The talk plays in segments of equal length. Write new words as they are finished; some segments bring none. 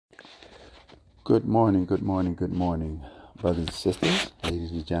Good morning, good morning, good morning, brothers and sisters,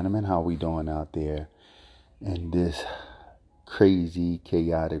 ladies and gentlemen. How we doing out there in this crazy,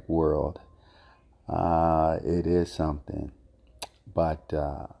 chaotic world? It is something. But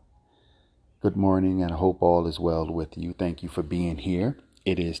good morning, and I hope all is well with you. Thank you for being here.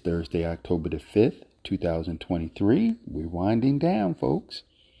 It is Thursday, October the 5th, 2023. We're winding down, folks.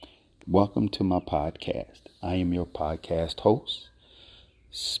 Welcome to my podcast. I am your podcast host,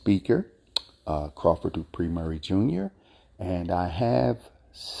 speaker, Crawford Dupree Murray Jr., and I have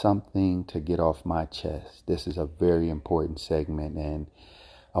something to get off my chest. This is a very important segment, and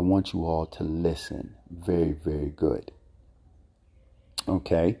I want you all to listen very, very good.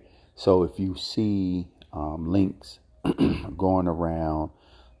 Okay, so if you see links going around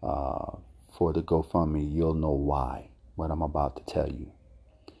for the GoFundMe, you'll know why, what I'm about to tell you.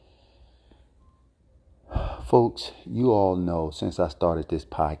 Folks, you all know since I started this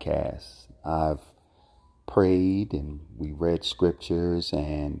podcast, I've prayed and we read scriptures,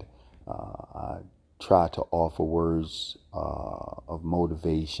 and I try to offer words of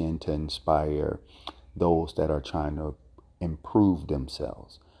motivation to inspire those that are trying to improve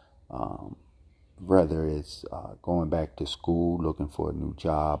themselves. Whether it's going back to school, looking for a new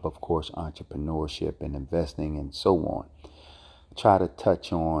job, of course, entrepreneurship and investing and so on. Try to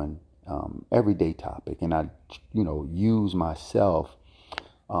touch on everyday topic, and I, use myself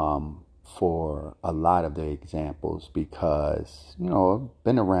for a lot of the examples because, I've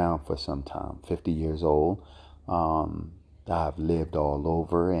been around for some time, 50 years old. I've lived all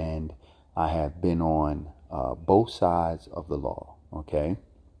over, and I have been on both sides of the law, okay?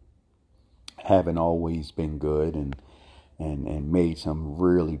 Haven't always been good and made some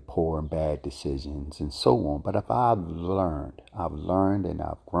really poor and bad decisions and so on. But if I've learned and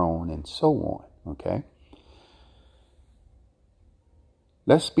I've grown and so on, okay?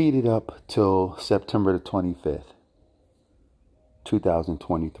 Let's speed it up till September the 25th,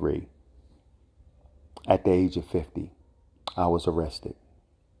 2023. At the age of 50, I was arrested.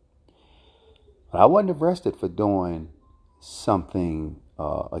 But I wasn't arrested for doing something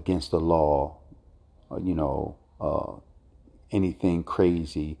against the law, anything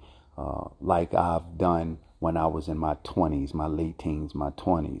crazy like I've done when I was in my 20s, my late teens, my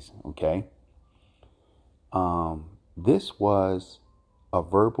 20s, okay? This was a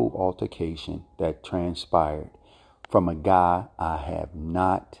verbal altercation that transpired from a guy I have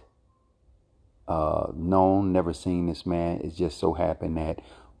not known, never seen this man. It just so happened that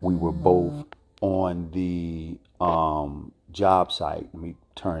we were both on the job site. Let me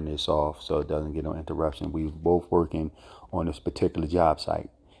turn this off so it doesn't get no interruption. We were both working on this particular job site.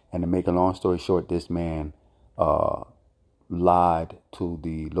 And to make a long story short, this man lied to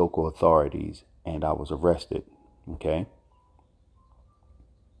the local authorities, and I was arrested. Okay.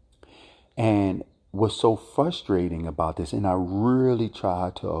 And what's so frustrating about this, and I really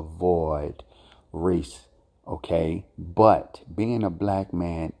try to avoid race, okay? But being a black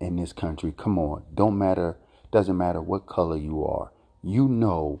man in this country, come on, doesn't matter what color you are. You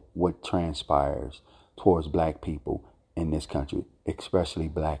know what transpires towards black people in this country, especially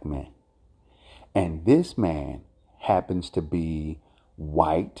black men. And this man happens to be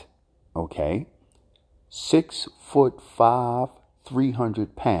white, okay? 6'5",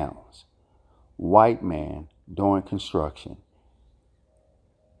 300 pounds. White man doing construction.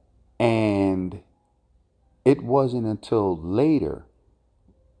 And it wasn't until later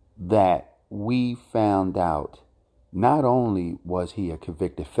that we found out not only was he a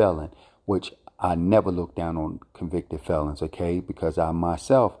convicted felon, which I never look down on convicted felons, okay, because I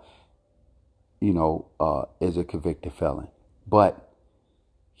myself, is a convicted felon, but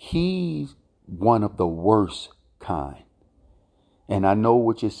he's one of the worst kind. And I know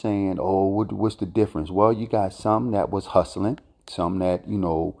what you're saying. Oh, what's the difference? Well, you got some that was hustling, some that,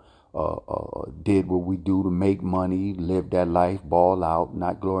 did what we do to make money, live that life, ball out,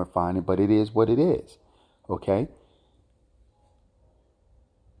 not glorifying it, but it is what it is. Okay?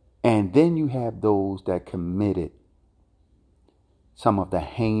 And then you have those that committed some of the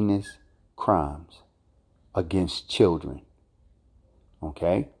heinous crimes against children.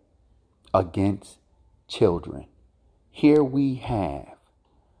 Okay? Against children. Here we have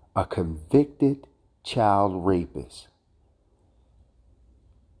a convicted child rapist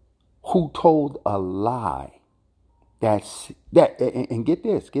who told a lie and get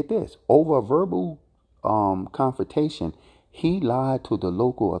this, over a verbal confrontation. He lied to the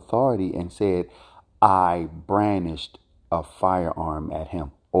local authority and said, I brandished a firearm at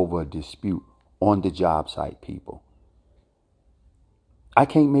him over a dispute on the job site, people. I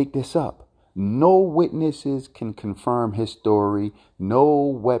can't make this up. No witnesses can confirm his story. No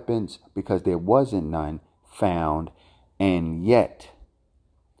weapons, because there wasn't none found. And yet,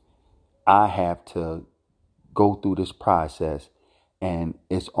 I have to go through this process. And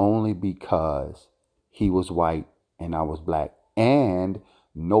it's only because he was white and I was black. And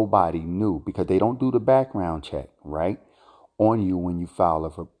nobody knew, because they don't do the background check, right, on you when you file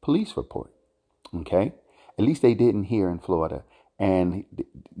a police report. Okay? At least they didn't here in Florida. And,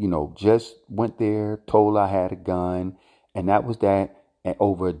 just went there, told I had a gun, and that was that, and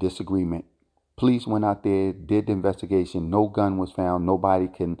over a disagreement. Police went out there, did the investigation. No gun was found. Nobody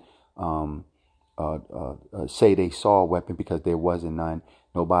can say they saw a weapon because there wasn't none.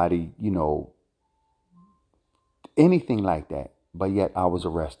 Nobody, anything like that. But yet I was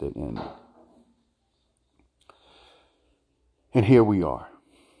arrested. And here we are.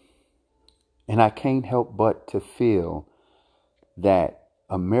 And I can't help but to feel that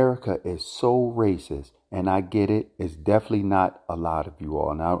America is so racist, and I get it. It's definitely not a lot of you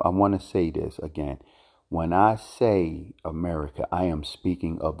all. Now, I want to say this again. When I say America, I am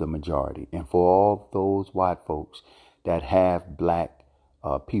speaking of the majority. And for all those white folks that have black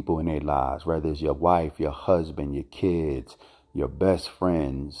people in their lives, whether it's your wife, your husband, your kids, your best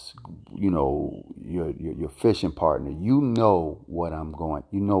friends, your fishing partner, you know what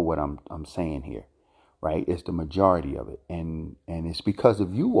I'm saying here. Right? It's the majority of it. And it's because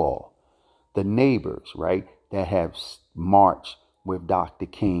of you all, the neighbors, right, that have marched with Dr.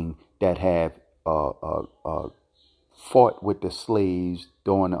 King, that have fought with the slaves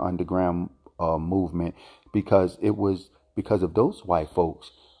during the underground movement, because it was because of those white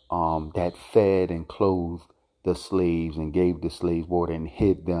folks that fed and clothed the slaves and gave the slaves water and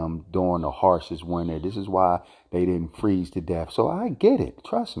hid them during the harshest winter. This is why they didn't freeze to death. So I get it.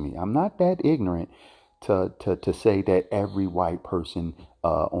 Trust me. I'm not that ignorant to say that every white person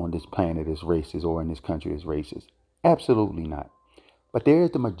on this planet is racist or in this country is racist. Absolutely not. But there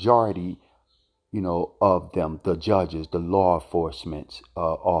is the majority, of them, the judges, the law enforcement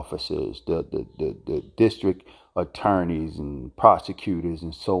officers, the district attorneys and prosecutors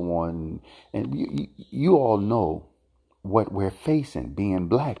and so on. And you all know what we're facing being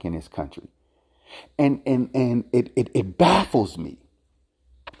black in this country. And it baffles me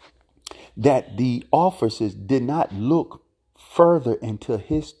that the officers did not look further into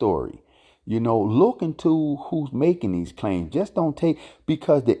his story. Look into who's making these claims. Just don't take,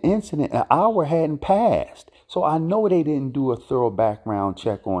 because the incident, an hour hadn't passed. So I know they didn't do a thorough background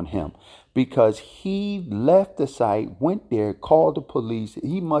check on him, because he left the site, went there, called the police.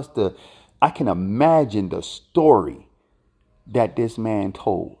 He must have, I can imagine the story that this man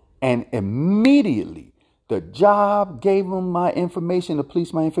told. And immediately, the job gave him my information, the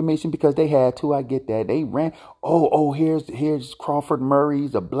police my information, because they had to. I get that. They ran. Here's Crawford Murray.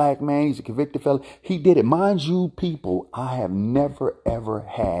 He's a black man. He's a convicted felon. He did it. Mind you, people, I have never, ever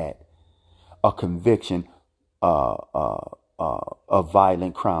had a conviction of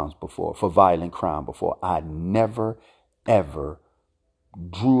violent crimes before, for violent crime before. I never, ever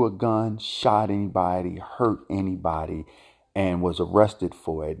drew a gun, shot anybody, hurt anybody, and was arrested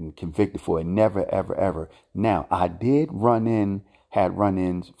for it and convicted for it. Never, ever, ever. Now, I did had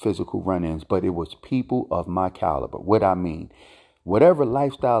run-ins, physical run-ins, but it was people of my caliber. What I mean, whatever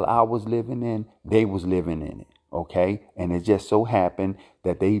lifestyle I was living in, they was living in it. Okay? And it just so happened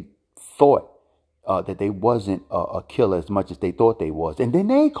that they thought that they wasn't a killer as much as they thought they was. And then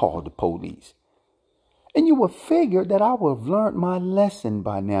they called the police. And you would figure that I would have learned my lesson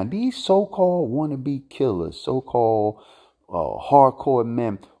by now. These so-called wannabe killers, so-called hardcore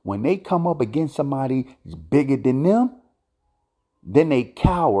men, when they come up against somebody bigger than them, then they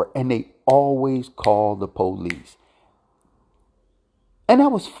cower and they always call the police. And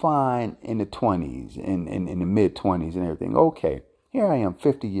that was fine in the 20s and in the mid 20s and everything. Okay, here I am,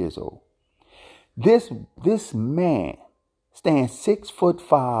 50 years old. This man stands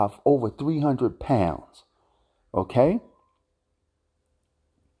 6'5", over 300 pounds. Okay?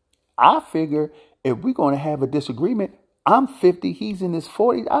 I figure if we're going to have a disagreement, I'm 50, he's in his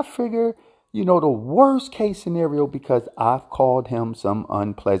 40s. I figure, the worst case scenario, because I've called him some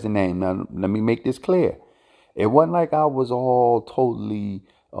unpleasant name. Now, let me make this clear. It wasn't like I was all totally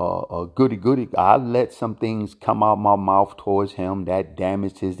goody-goody. I let some things come out my mouth towards him that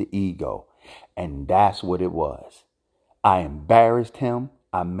damaged his ego. And that's what it was. I embarrassed him.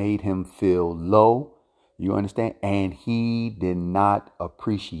 I made him feel low. You understand? And he did not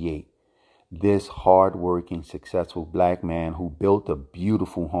appreciate this hardworking, successful black man who built a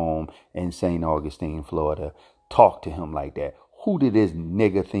beautiful home in St. Augustine, Florida, talk to him like that. Who did this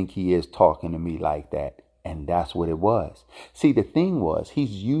nigga think he is talking to me like that? And that's what it was. See, the thing was,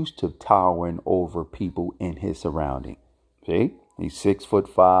 he's used to towering over people in his surrounding. See, he's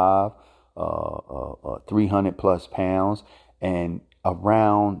 6'5", 300 plus pounds, and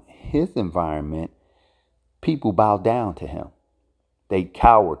around his environment, people bow down to him. They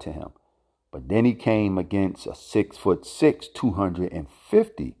cower to him. But then he came against a 6'6",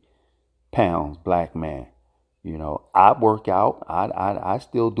 250 pounds black man. You know, I work out. I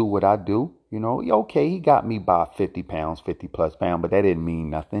still do what I do. You know, okay, he got me by 50 pounds, 50 plus pounds, but that didn't mean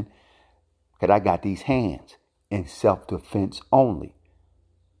nothing. Because I got these hands in self-defense only.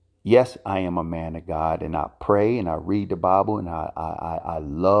 Yes, I am a man of God, and I pray and I read the Bible, and I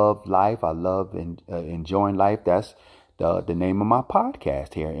love life. I love enjoying life. That's the name of my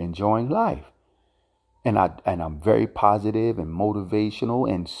podcast here, Enjoying Life. And I'm very positive and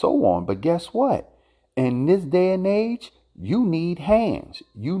motivational and so on. But guess what? In this day and age, you need hands.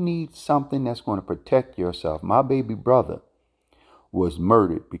 You need something that's going to protect yourself. My baby brother was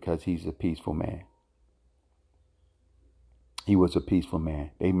murdered because he's a peaceful man. He was a peaceful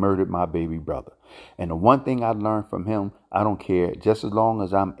man. They murdered my baby brother. And the one thing I learned from him, I don't care. Just as long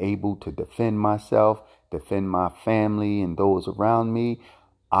as I'm able to defend myself, defend my family and those around me,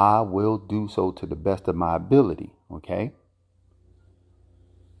 I will do so to the best of my ability. Okay?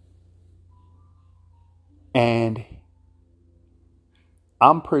 And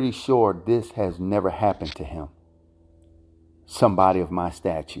I'm pretty sure this has never happened to him. Somebody of my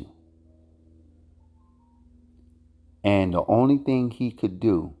stature. And the only thing he could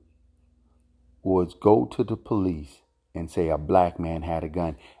do was go to the police and say a black man had a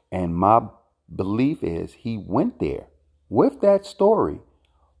gun. And my belief is he went there with that story,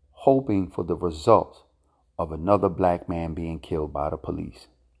 hoping for the results of another black man being killed by the police.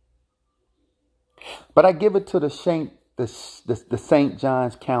 But I give it to the St.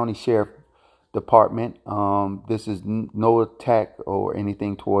 Johns County Sheriff Department. This is no attack or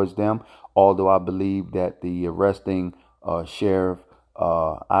anything towards them, although I believe that the arresting sheriff,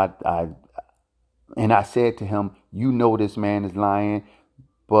 I said to him, you know this man is lying,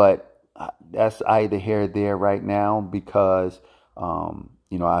 but that's either here or there right now because,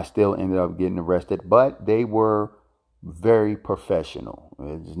 I still ended up getting arrested, but they were very professional.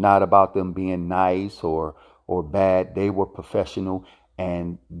 It's not about them being nice or bad. They were professional,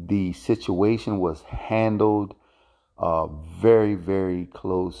 and the situation was handled very, very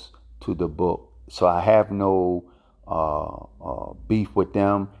close to the book. So I have no beef with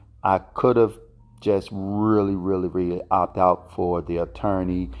them. I could have just really opt out for the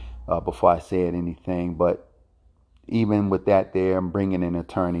attorney before I said anything. But even with that there, I'm bringing an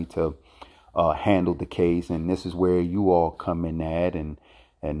attorney to handle the case. And this is where you all come in at and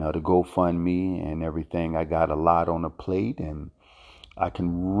the GoFundMe and everything. I got a lot on the plate, and I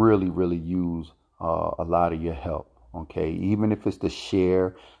can really use a lot of your help. Okay, even if it's to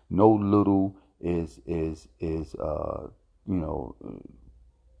share, no little is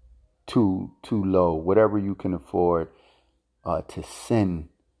too low. Whatever you can afford to send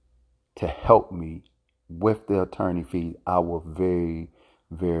to help me with the attorney fees, I will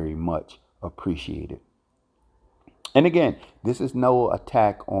very much appreciate it. And again, this is no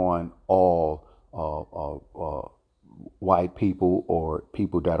attack on all white people or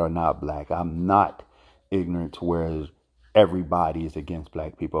people that are not black. I'm not ignorant to where everybody is against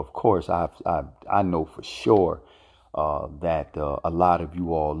black people. Of course, I know for sure that a lot of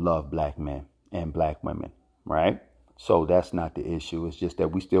you all love black men and black women, right? So that's not the issue. It's just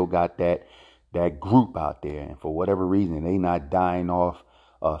that we still got that group out there, and for whatever reason, they not dying off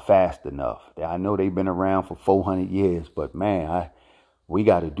fast enough. I know they've been around for 400 years, but man, we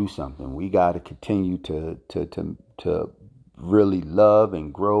got to do something. We got to continue to really love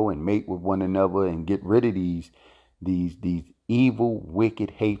and grow and mate with one another and get rid of these evil,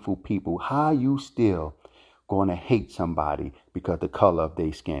 wicked, hateful people. How you still going to hate somebody because the color of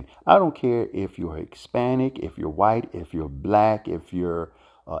their skin? I don't care if you're Hispanic, if you're white, if you're black, if you're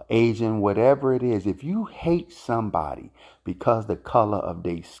Asian, whatever it is. If you hate somebody because the color of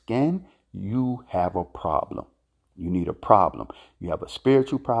their skin, you have a problem. You need a problem. You have a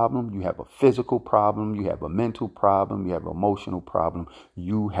spiritual problem. You have a physical problem. You have a mental problem. You have an emotional problem.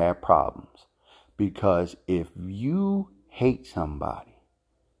 You have problems. Because if you hate somebody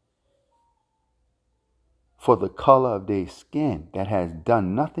for the color of their skin that has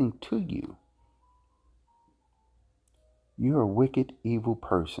done nothing to you, you're a wicked, evil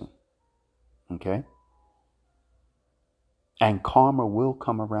person. Okay? And karma will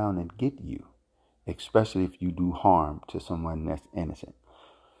come around and get you, especially if you do harm to someone that's innocent.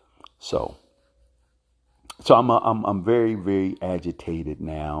 So So I'm very, very agitated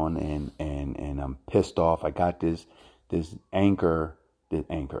now, and I'm pissed off. I got this ankle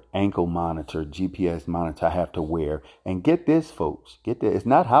monitor, GPS monitor I have to wear. And get this, folks, get this, it's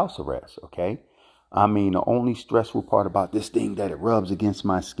not house arrest, okay? I mean, the only stressful part about this thing that it rubs against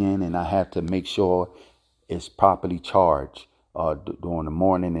my skin, and I have to make sure it's properly charged during the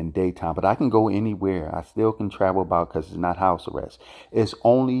morning and daytime. But I can go anywhere. I still can travel about because it's not house arrest. It's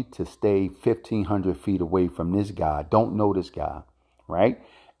only to stay 1,500 feet away from this guy. Don't know this guy, right?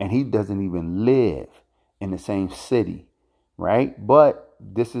 And he doesn't even live in the same city, right? But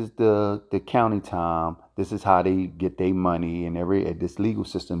this is the county time. This is how they get their money, and this legal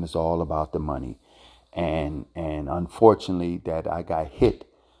system is all about the money. And unfortunately, that I got hit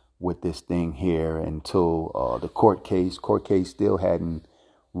with this thing here until the court case still hadn't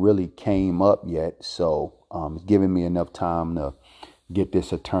really came up yet. So it's giving me enough time to get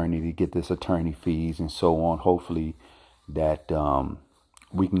this attorney fees and so on. Hopefully that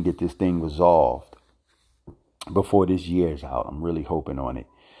we can get this thing resolved before this year's out. I'm really hoping on it.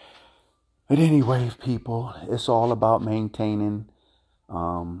 But anyways, people, it's all about maintaining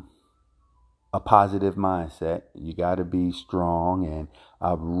a positive mindset. You got to be strong. And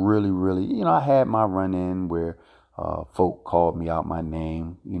I really, I had my run in where folk called me out my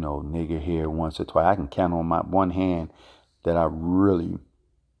name, nigger here once or twice. I can count on my one hand that I really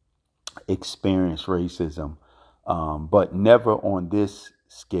experienced racism, but never on this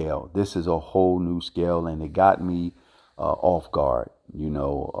scale. This is a whole new scale, and it got me off guard. You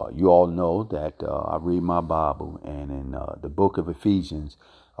all know that I read my Bible, and in the book of Ephesians,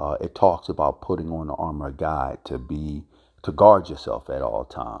 it talks about putting on the armor of God to guard yourself at all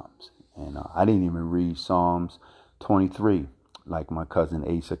times. And I didn't even read Psalms 23 like my cousin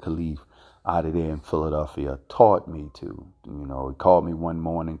Asa Khalif out of there in Philadelphia taught me to. He called me one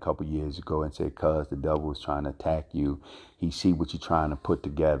morning a couple years ago and said, "Cuz, the devil is trying to attack you. He see what you're trying to put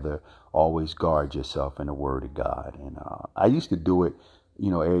together. Always guard yourself in the word of God." And I used to do it,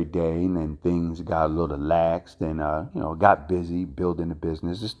 every day, and then things got a little laxed, and got busy building the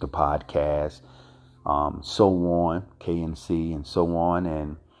business, just the podcast, so on, KNC, and so on,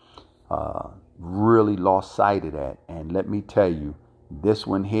 and really lost sight of that. And let me tell you, this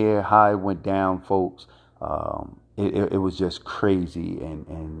one here, how it went down, folks, it was just crazy,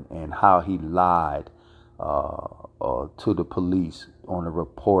 and how he lied to the police on a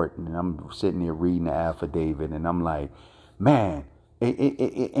report. And I'm sitting there reading the affidavit, and I'm like, man,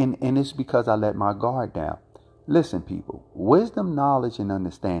 and it's because I let my guard down. Listen, people, wisdom, knowledge, and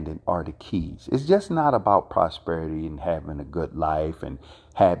understanding are the keys. It's just not about prosperity and having a good life and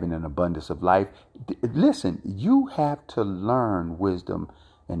having an abundance of life. Listen, you have to learn wisdom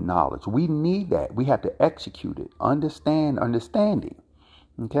and knowledge. We need that. We have to execute it. Understanding.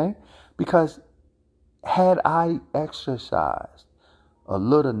 Okay? Because had I exercised a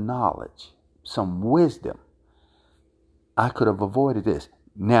little knowledge, some wisdom, I could have avoided this.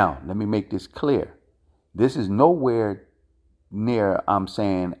 Now, let me make this clear. This is nowhere near I'm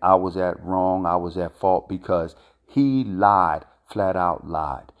saying I was at fault, because he lied, flat out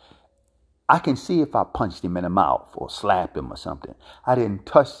lied. I can see if I punched him in the mouth or slapped him or something. I didn't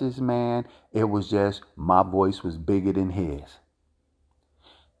touch this man. It was just my voice was bigger than his.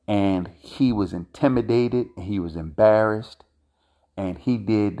 And he was intimidated, and he was embarrassed, and he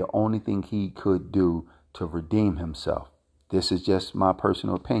did the only thing he could do to redeem himself. This is just my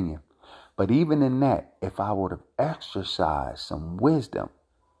personal opinion. But even in that, if I would have exercised some wisdom,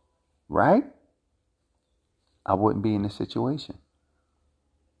 right, I wouldn't be in this situation.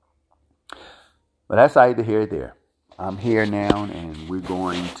 But that's either here or there. I'm here now, and we're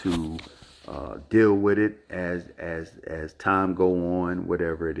going to deal with it as time go on,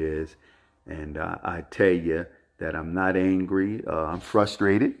 whatever it is. And I tell you that I'm not angry. I'm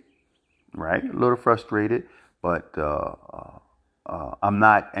frustrated, right? A little frustrated, but I'm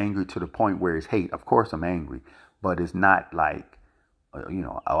not angry to the point where it's hate. Of course I'm angry, but it's not like,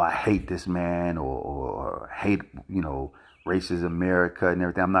 oh, I hate this man, or hate, racist America and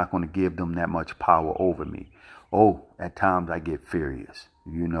everything. I'm not going to give them that much power over me. Oh, at times I get furious,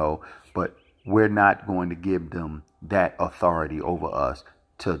 but we're not going to give them that authority over us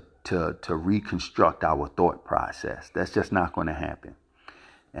to reconstruct our thought process. That's just not going to happen.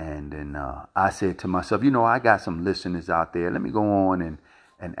 And then I said to myself, I got some listeners out there. Let me go on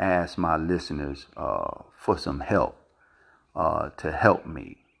and ask my listeners for some help, to help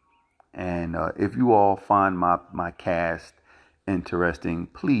me. And if you all find my cast interesting,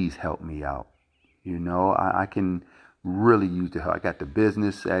 please help me out. I can really use the help. I got the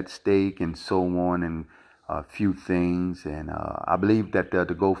business at stake and so on. And a few things, and I believe that the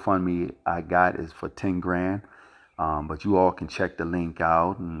GoFundMe I got is for 10 grand. But you all can check the link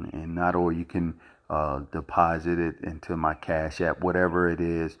out, and not, or you can deposit it into my Cash App, whatever it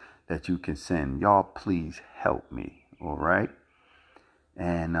is that you can send. Y'all, please help me, all right?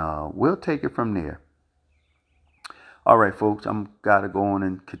 And we'll take it from there. All right, folks, I'm got to go on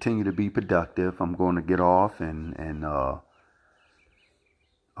and continue to be productive. I'm going to get off and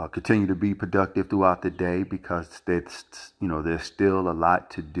continue to be productive throughout the day, because there's still a lot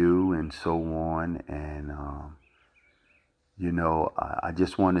to do and so on. And I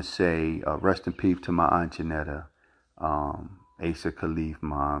just want to say rest in peace to my Aunt Janetta, Asa Khalif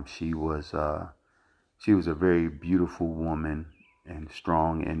mom. She was a very beautiful woman and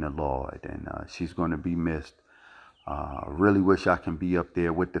strong in the Lord, and she's going to be missed. Really wish I can be up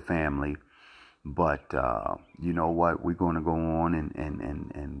there with the family, but you know what? We're going to go on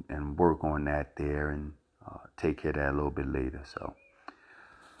and work on that there, and take care of that a little bit later. So,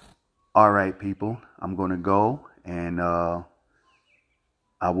 all right, people, I'm going to go, and I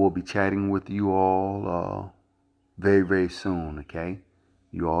will be chatting with you all very, very soon, okay?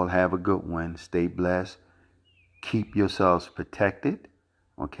 You all have a good one. Stay blessed. Keep yourselves protected,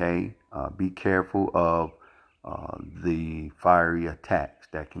 okay? Be careful of the fiery attacks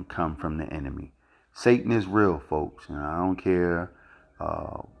that can come from the enemy. Satan is real, folks, and I don't care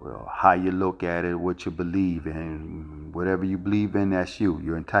how you look at it, what you believe in. Whatever you believe in, that's you.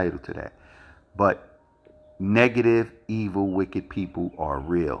 You're entitled to that. But negative, evil, wicked people are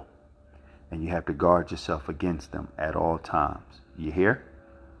real, and you have to guard yourself against them at all times. You hear?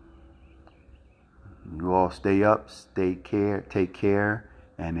 You all stay up, take care.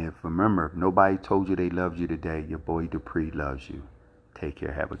 And remember, if nobody told you they loved you today, your boy Dupree loves you. Take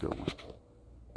care. Have a good one.